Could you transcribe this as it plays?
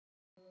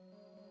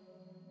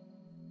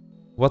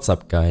What's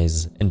up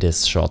guys, in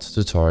this short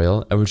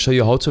tutorial I will show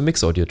you how to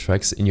mix audio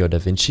tracks in your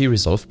DaVinci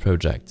Resolve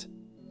project.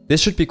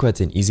 This should be quite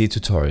an easy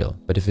tutorial,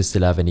 but if you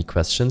still have any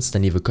questions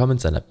then leave a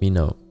comment and let me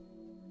know.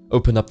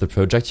 Open up the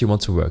project you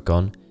want to work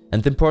on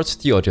and import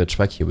the audio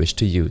track you wish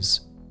to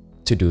use.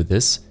 To do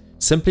this,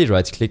 simply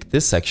right click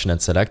this section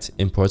and select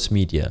Import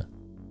Media.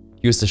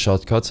 Use the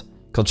shortcut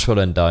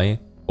Ctrl and I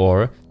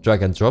or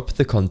drag and drop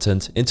the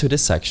content into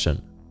this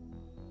section.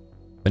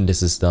 When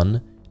this is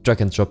done,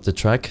 drag and drop the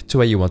track to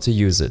where you want to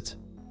use it.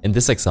 In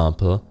this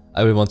example,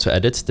 I will want to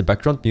edit the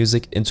background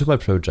music into my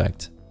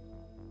project.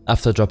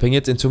 After dropping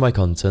it into my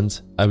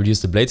content, I will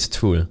use the blade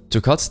tool to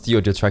cut the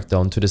audio track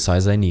down to the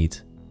size I need,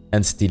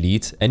 and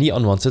delete any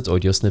unwanted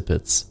audio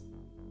snippets.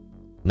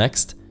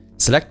 Next,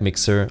 select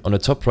Mixer on the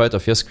top right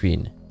of your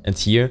screen, and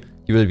here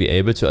you will be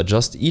able to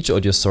adjust each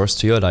audio source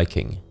to your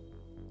liking.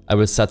 I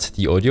will set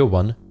the audio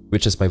 1,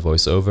 which is my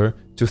voiceover,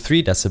 to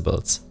 3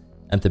 decibels,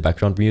 and the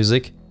background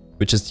music,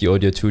 which is the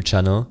audio 2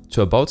 channel,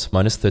 to about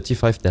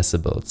 -35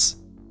 decibels.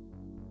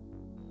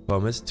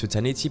 Format to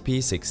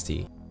 1080p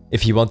 60.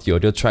 If you want the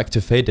audio track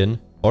to fade in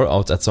or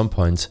out at some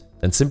point,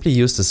 then simply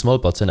use the small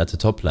button at the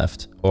top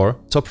left or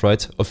top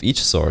right of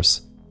each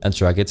source and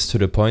drag it to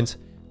the point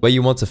where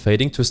you want the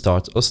fading to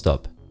start or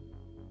stop.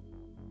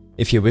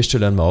 If you wish to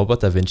learn more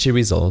about DaVinci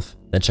Resolve,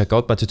 then check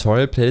out my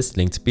tutorial playlist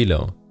linked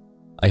below.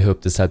 I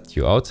hope this helped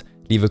you out,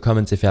 leave a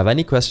comment if you have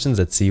any questions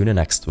and see you in the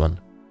next one.